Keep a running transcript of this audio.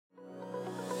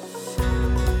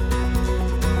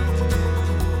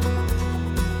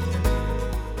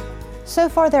So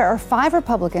far, there are 5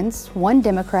 Republicans, 1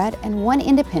 Democrat, and 1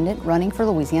 independent running for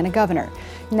Louisiana governor.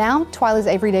 Now, Twyla's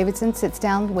Avery Davidson sits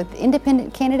down with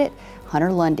independent candidate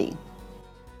Hunter Lundy.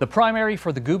 The primary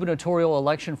for the gubernatorial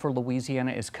election for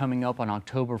Louisiana is coming up on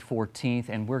October 14th,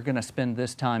 and we're going to spend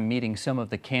this time meeting some of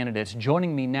the candidates.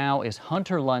 Joining me now is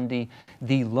Hunter Lundy,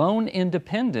 the lone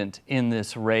independent in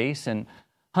this race. And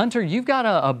Hunter, you've got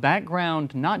a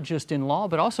background not just in law,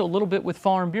 but also a little bit with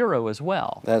Farm Bureau as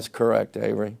well. That's correct,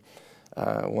 Avery.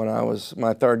 When I was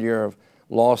my 3rd year of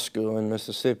law school in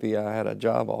Mississippi, I had a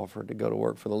job offer to go to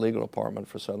work for the legal department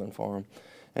for Southern Farm,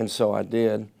 and so I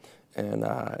did. And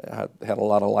I had a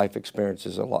lot of life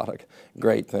experiences, a lot of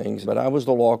great things. But I was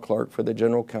the law clerk for the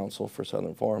general counsel for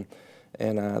Southern Farm,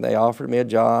 and they offered me a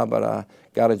job, but I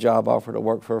got a job offer to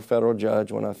work for a federal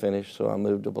judge when I finished, so I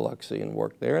moved to Biloxi and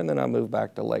worked there, and then I moved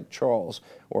back to Lake Charles,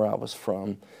 where I was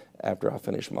from, after I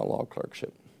finished my law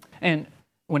clerkship. And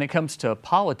when it comes to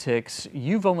politics,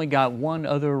 you've only got one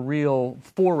other real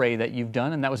foray that you've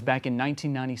done, and that was back in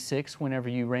 1996 whenever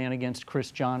you ran against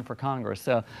Chris John for Congress.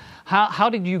 How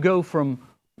did you go from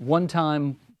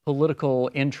one-time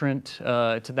political entrant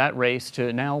to that race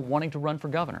to now wanting to run for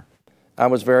governor? I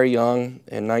was very young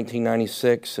in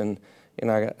 1996, and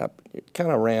I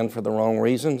kind of ran for the wrong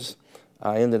reasons.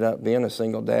 I ended up being a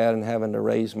single dad and having to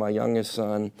raise my youngest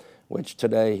son, which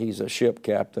today he's a ship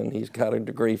captain. He's got a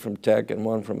degree from Tech and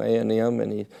one from A&M,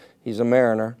 and he's a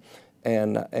mariner.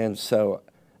 And so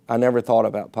I never thought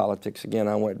about politics again.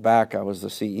 I went back. I was the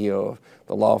CEO of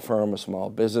the law firm, a small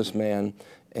businessman,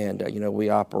 and we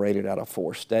operated out of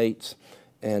 4 states.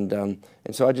 And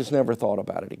so I just never thought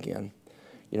about it again.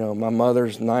 My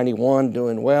mother's 91,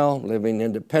 doing well, living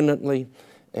independently,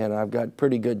 and I've got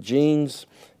pretty good genes.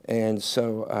 And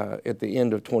so at the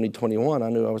end of 2021, I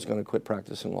knew I was going to quit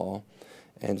practicing law.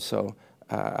 And so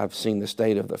I've seen the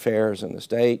state of the affairs in the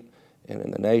state and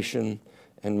in the nation,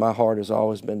 and my heart has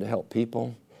always been to help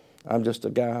people. I'm just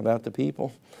a guy about the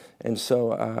people. And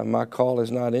so my call has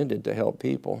not ended to help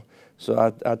people.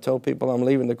 So I told people I'm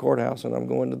leaving the courthouse and I'm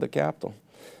going to the Capitol.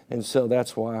 And so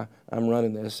that's why I'm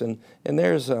running this. And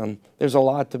there's a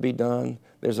lot to be done.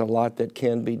 There's a lot that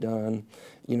can be done.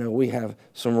 We have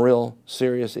some real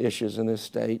serious issues in this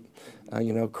state,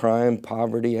 crime,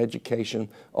 poverty, education,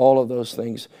 all of those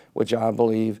things, which I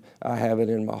believe I have it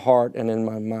in my heart and in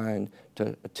my mind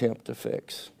to attempt to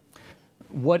fix.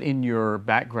 What in your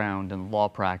background and law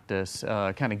practice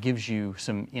kind of gives you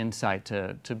some insight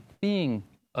to being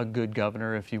a good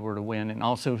governor if you were to win? And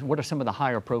also, what are some of the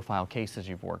higher profile cases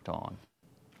you've worked on?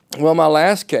 Well, my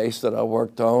last case that I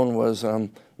worked on was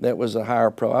that was a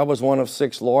higher pro. I was one of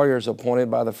 6 lawyers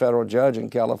appointed by the federal judge in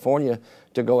California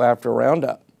to go after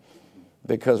Roundup,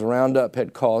 because Roundup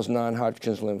had caused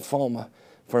non-Hodgkin's lymphoma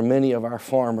for many of our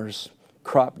farmers,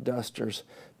 crop dusters,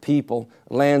 people,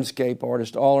 landscape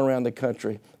artists all around the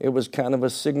country. It was kind of a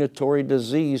signatory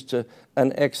disease to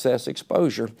an excess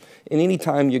exposure. And any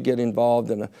time you get involved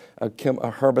in a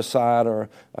herbicide or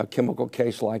a chemical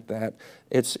case like that,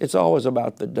 it's always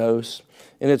about the dose,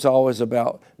 and it's always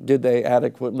about, did they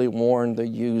adequately warn the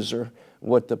user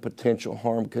what the potential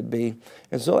harm could be?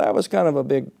 And so that was kind of a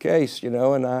big case,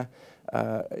 and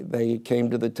they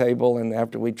came to the table, and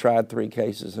after we tried 3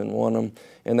 cases and won them,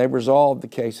 and they resolved the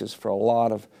cases for a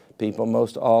lot of people,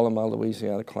 most all of my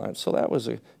Louisiana clients. So that was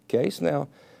a case. Now,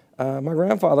 my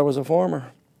grandfather was a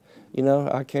farmer.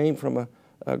 I came from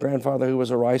a grandfather who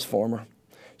was a rice farmer.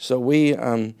 So we,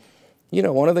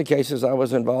 one of the cases I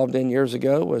was involved in years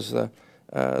ago was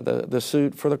the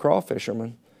suit for the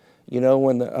crawfishermen.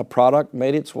 When a product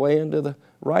made its way into the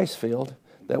rice field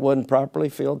that wasn't properly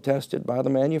field tested by the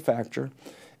manufacturer,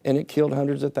 and it killed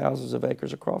hundreds of thousands of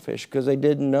acres of crawfish because they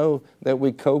didn't know that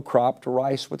we co-cropped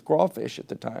rice with crawfish at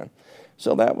the time.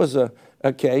 So that was a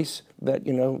case that,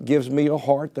 gives me a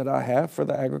heart that I have for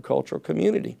the agricultural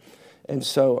community. And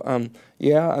so,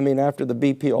 after the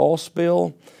BP oil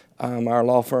spill, our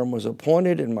law firm was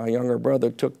appointed, and my younger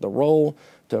brother took the role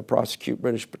to prosecute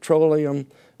British Petroleum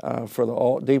for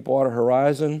the Deepwater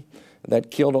Horizon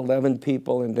that killed 11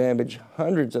 people and damaged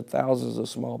hundreds of thousands of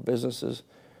small businesses,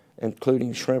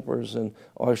 including shrimpers and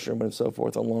oystermen and so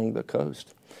forth along the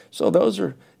coast. So those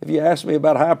are, if you ask me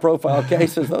about high-profile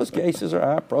cases, those cases are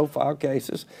high-profile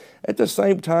cases. At the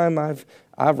same time, I've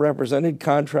represented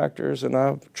contractors, and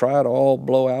I've tried all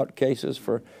blowout cases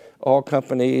for all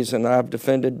companies, and I've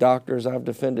defended doctors, I've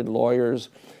defended lawyers,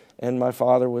 and my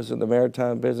father was in the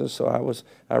maritime business, so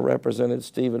I represented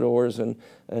stevedores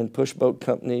and push boat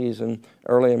companies, and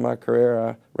early in my career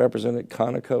I represented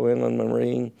Conoco Inland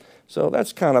Marine. So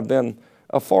that's kind of been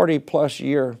a 40-plus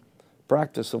year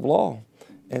practice of law.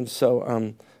 And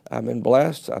so I've been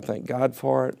blessed. I thank God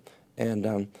for it.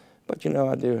 But But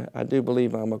I do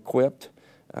believe I'm equipped.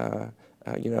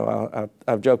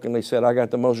 I've jokingly said I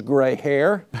got the most gray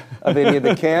hair of any of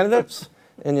the candidates.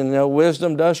 And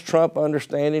wisdom does trump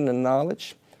understanding and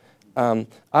knowledge. I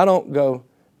don't go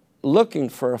looking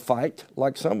for a fight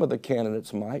like some of the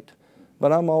candidates might,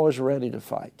 but I'm always ready to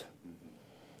fight.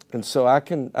 And so I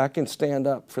can stand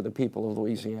up for the people of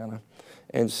Louisiana.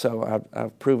 And so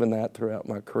I've proven that throughout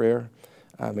my career.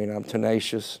 I mean, I'm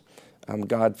tenacious, I'm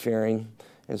God-fearing,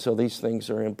 and so these things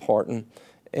are important.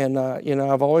 And,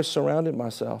 I've always surrounded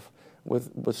myself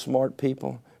with smart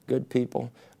people, good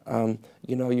people.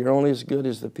 You're only as good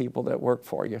as the people that work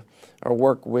for you or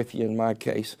work with you in my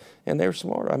case. And they're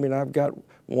smart. I mean, I've got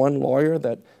one lawyer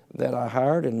that I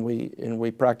hired, and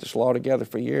we practiced law together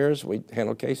for years. We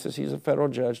handle cases. He's a federal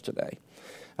judge today.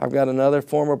 I've got another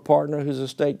former partner who's a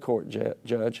state court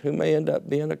judge who may end up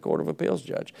being a Court of Appeals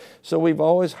judge. So we've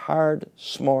always hired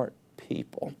smart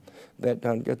people that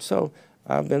done good. So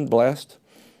I've been blessed.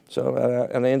 So,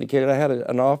 and I indicated I had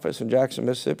an office in Jackson,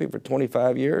 Mississippi for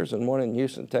 25 years, and one in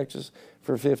Houston, Texas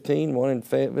for 15, one in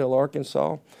Fayetteville,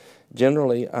 Arkansas.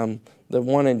 Generally, the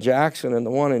one in Jackson and the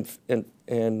one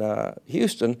in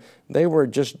Houston, they were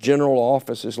just general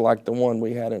offices like the one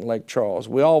we had in Lake Charles.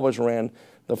 We always ran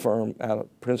the firm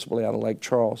principally out of Lake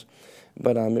Charles.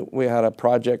 But we had a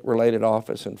project-related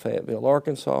office in Fayetteville,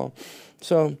 Arkansas.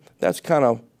 So that's kind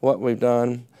of what we've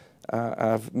done.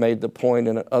 I've made the point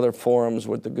in other forums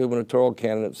with the gubernatorial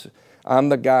candidates. I'm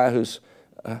the guy who's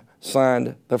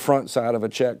signed the front side of a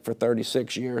check for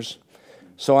 36 years.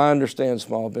 So I understand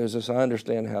small business. I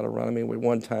understand how to run. I mean,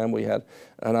 one time we had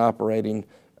an operating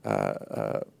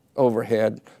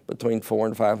overhead between $400,000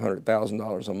 and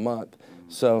 $500,000 a month.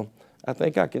 So I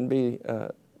think I can be,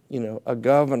 a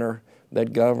governor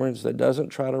that governs, that doesn't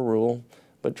try to rule,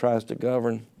 but tries to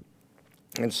govern.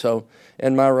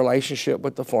 And my relationship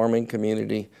with the farming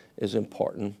community is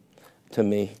important to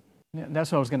me. Yeah,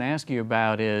 that's what I was going to ask you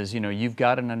about is, you've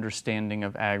got an understanding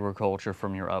of agriculture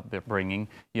from your upbringing.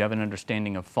 You have an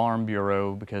understanding of Farm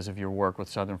Bureau because of your work with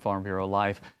Southern Farm Bureau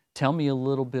Life. Tell me a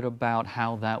little bit about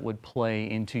how that would play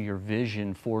into your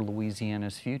vision for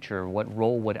Louisiana's future. What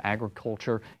role would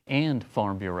agriculture and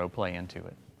Farm Bureau play into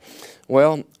it?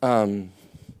 Well,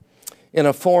 in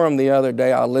a forum the other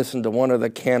day, I listened to one of the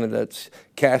candidates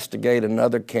castigate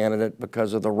another candidate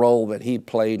because of the role that he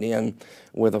played in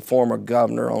with a former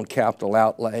governor on capital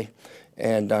outlay,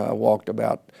 and walked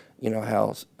about,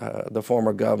 how the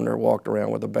former governor walked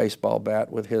around with a baseball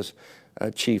bat with his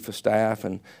chief of staff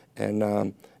and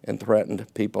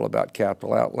threatened people about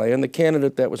capital outlay. And the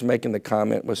candidate that was making the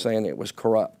comment was saying it was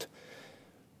corrupt.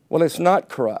 Well, it's not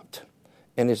corrupt.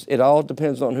 And it all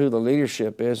depends on who the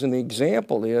leadership is. And the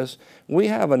example is we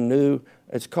have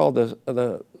it's called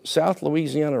the South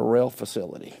Louisiana Rail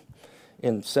Facility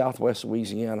in southwest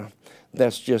Louisiana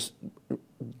that's just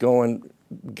going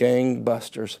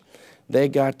gangbusters. They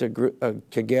got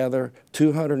together,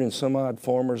 200 and some odd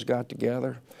farmers got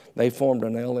together. They formed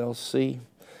an LLC.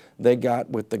 They got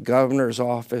with the governor's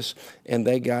office, and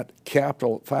they got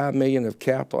 $5 million of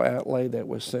capital outlay that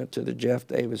was sent to the Jeff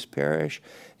Davis Parish,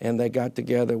 and they got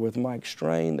together with Mike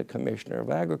Strain, the Commissioner of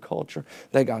Agriculture.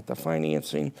 They got the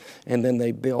financing, and then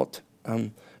they built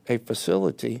a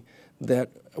facility that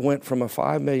went from a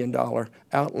 $5 million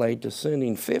outlay to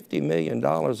sending $50 million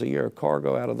a year of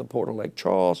cargo out of the Port of Lake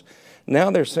Charles.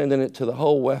 Now they're sending it to the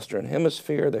whole Western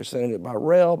Hemisphere. They're sending it by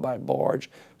rail, by barge,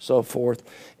 so forth.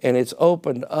 And it's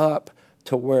opened up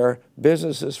to where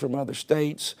businesses from other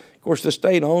states, of course, the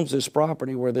state owns this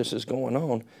property where this is going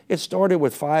on. It started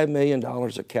with $5 million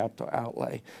of capital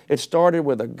outlay. It started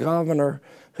with a governor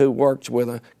who worked with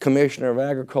a commissioner of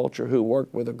agriculture who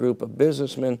worked with a group of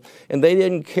businessmen, and they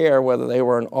didn't care whether they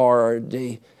were an R or a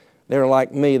D. They were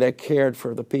like me. They cared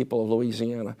for the people of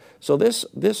Louisiana. So this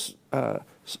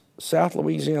South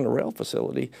Louisiana Rail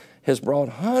Facility has brought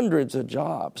hundreds of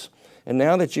jobs. And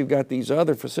now that you've got these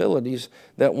other facilities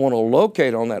that want to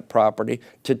locate on that property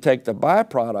to take the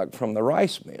byproduct from the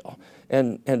rice mill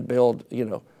and build,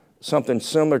 something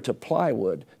similar to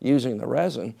plywood using the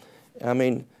resin, I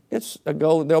mean, it's a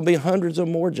goal. There'll be hundreds of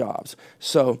more jobs.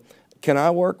 So can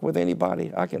I work with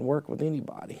anybody? I can work with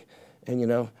anybody.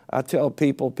 And, I tell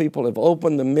people have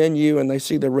opened the menu and they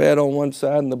see the red on one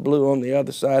side and the blue on the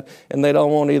other side, and they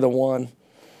don't want either one.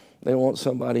 They want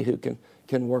somebody who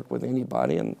can work with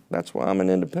anybody, and that's why I'm an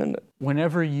independent.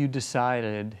 Whenever you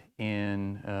decided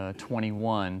in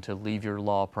 21 to leave your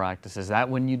law practice, is that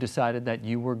when you decided that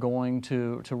you were going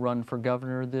to run for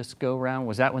governor this go-round?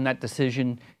 Was that when that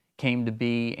decision came to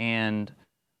be? And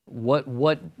what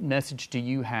message do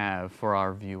you have for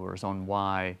our viewers on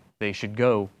why they should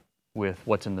go with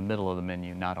what's in the middle of the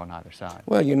menu, not on either side?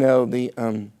 Well,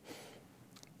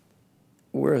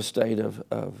 we're a state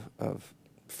of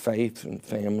faith and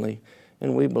family,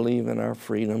 and we believe in our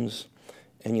freedoms.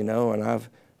 And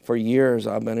for years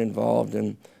I've been involved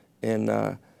in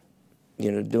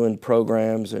doing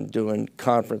programs and doing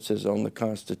conferences on the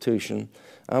Constitution.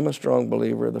 I'm a strong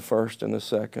believer of the First and the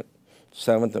Second,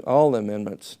 Seventh, and all the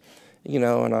amendments.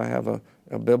 And I have a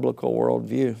biblical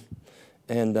worldview,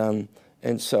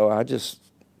 and so I just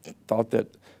thought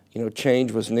that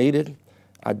change was needed.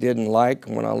 I didn't like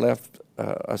when I left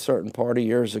a certain party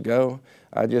years ago.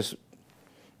 I just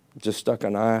stuck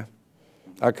an I.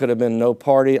 I could have been no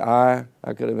party. I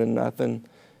could have been nothing.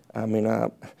 I mean,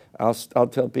 I'll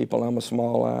tell people I'm a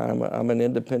small I. I'm an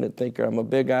independent thinker. I'm a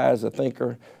big I as a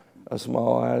thinker, a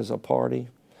small I as a party.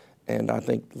 And I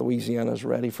think Louisiana's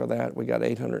ready for that. We got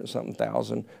 800 and something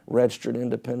thousand registered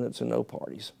independents and no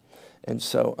parties. And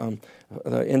so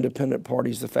the independent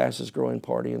party is the fastest growing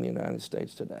party in the United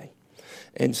States today.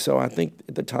 And so I think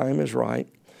the time is right.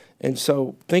 And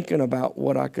so thinking about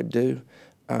what I could do,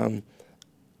 I'm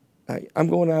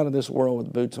going out of this world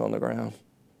with boots on the ground.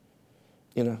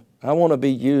 I want to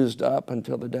be used up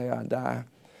until the day I die.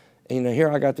 And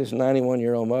here I got this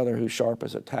 91-year-old mother who's sharp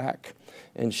as a tack.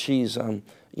 And she's,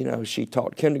 she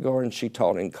taught kindergarten, she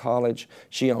taught in college,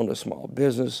 she owned a small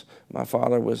business. My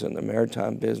father was in the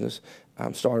maritime business.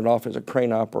 Started off as a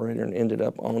crane operator and ended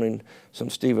up owning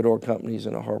some stevedore companies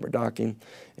in a harbor docking.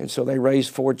 And so they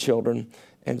raised 4 children.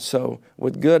 And so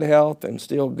with good health and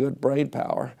still good brain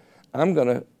power, I'm going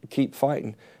to keep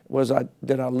fighting.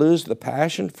 Did I lose the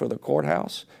passion for the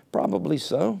courthouse? Probably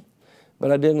so.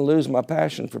 But I didn't lose my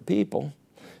passion for people.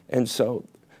 And so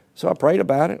I prayed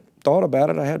about it, thought about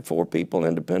it. I had 4 people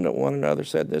independent, one another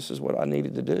said this is what I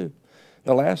needed to do.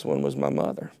 The last one was my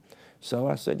mother. So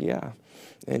I said, yeah.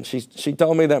 And she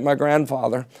told me that my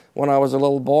grandfather, when I was a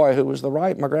little boy,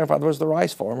 my grandfather was the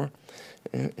rice farmer,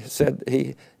 said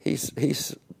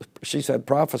she said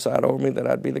prophesied over me that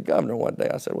I'd be the governor one day.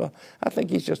 I said, well, I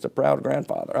think he's just a proud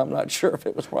grandfather. I'm not sure if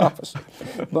it was prophecy,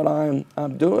 but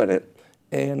I'm doing it,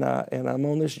 and I'm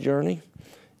on this journey,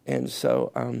 and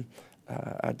so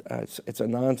it's a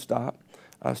nonstop.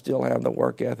 I still have the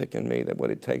work ethic in me, that what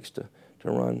it takes to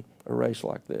run a race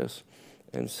like this,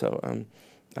 and so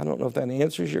I don't know if that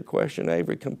answers your question,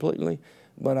 Avery, completely,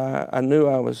 but I knew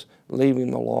I was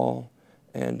leaving the law.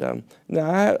 And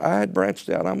now I had branched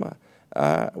out.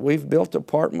 We've built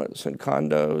apartments and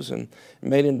condos and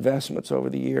made investments over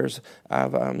the years.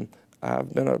 I've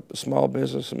been a small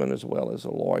businessman as well as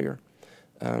a lawyer.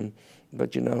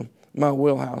 But my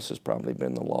wheelhouse has probably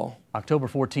been the law. October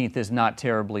 14th is not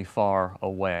terribly far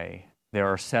away. There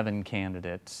are 7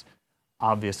 candidates.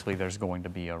 Obviously, there's going to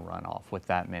be a runoff with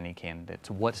that many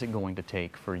candidates. What's it going to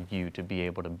take for you to be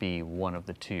able to be one of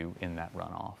the 2 in that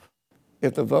runoff?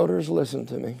 If the voters listen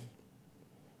to me,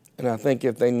 and I think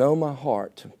if they know my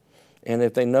heart, and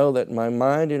if they know that my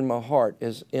mind and my heart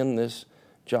is in this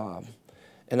job,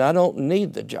 and I don't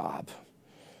need the job,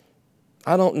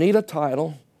 I don't need a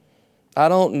title, I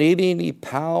don't need any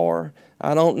power,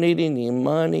 I don't need any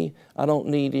money, I don't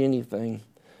need anything,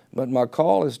 but my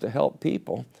call is to help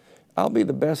people, I'll be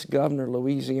the best governor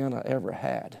Louisiana ever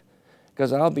had.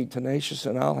 Because I'll be tenacious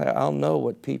and I'll know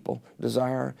what people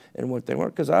desire and what they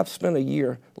want. Because I've spent a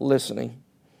year listening,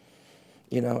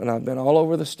 and I've been all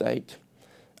over the state.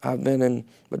 I've been in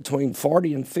between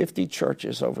 40 and 50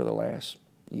 churches over the last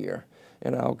year.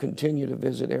 And I'll continue to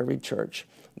visit every church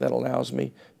that allows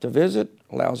me to visit,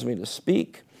 allows me to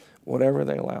speak, whatever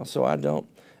they allow. So I don't,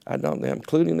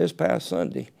 including this past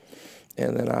Sunday.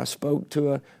 And then I spoke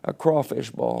to a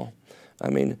crawfish ball. I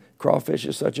mean, crawfish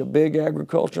is such a big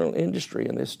agricultural industry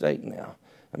in this state now.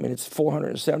 I mean, it's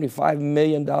 $475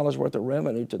 million worth of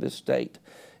revenue to this state.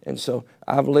 And so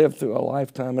I've lived through a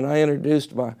lifetime, and I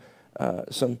introduced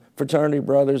some fraternity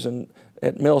brothers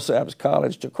at Millsaps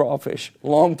College to crawfish a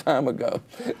long time ago.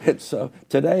 And so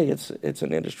today it's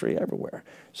an industry everywhere.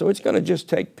 So it's going to just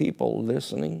take people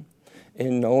listening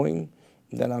and knowing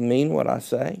that I mean what I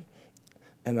say,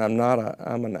 and I'm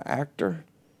an actor.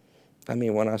 I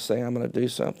mean, when I say I'm going to do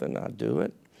something, I do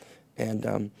it, and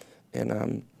I'm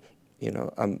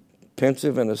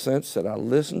pensive in the sense that I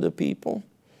listen to people.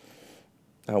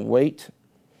 I wait,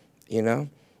 waiting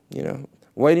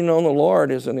on the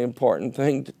Lord is an important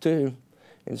thing to do,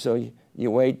 and so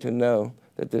you wait to know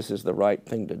that this is the right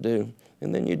thing to do,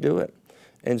 and then you do it.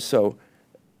 And so,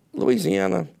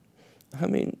 Louisiana, I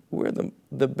mean, we're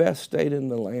the best state in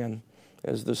the land,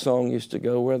 as the song used to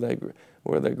go, where they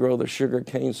grow the sugar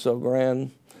cane so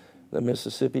grand, The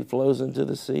Mississippi flows into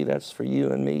the sea. That's for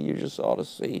you and me. You just ought to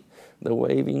see the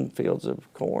waving fields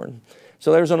of corn.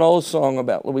 So there's an old song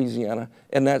about Louisiana,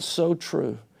 and that's so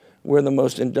true. We're the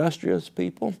most industrious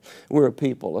people. We're a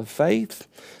people of faith.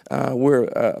 We're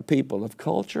a people of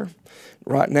culture.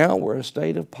 Right now, we're a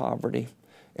state of poverty,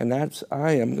 and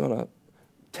I am going to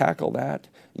tackle that.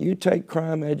 You take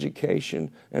crime,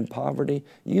 education, and poverty.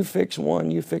 You fix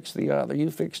one, you fix the other. You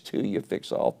fix two, you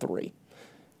fix all three.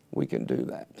 We can do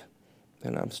that,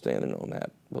 and I'm standing on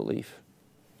that belief.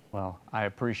 Well, I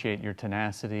appreciate your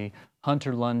tenacity.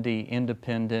 Hunter Lundy,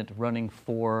 independent, running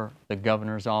for the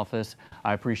governor's office.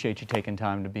 I appreciate you taking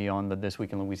time to be on the This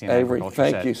Week in Louisiana Avery, Agriculture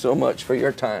thank set. you so much for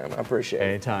your time. I appreciate it.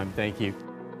 Anytime, thank you.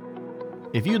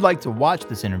 If you'd like to watch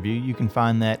this interview, you can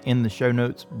find that in the show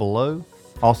notes below.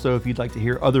 Also, if you'd like to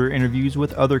hear other interviews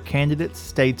with other candidates,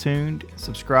 stay tuned,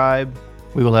 subscribe.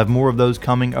 We will have more of those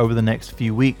coming over the next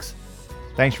few weeks.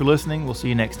 Thanks for listening. We'll see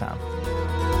you next time.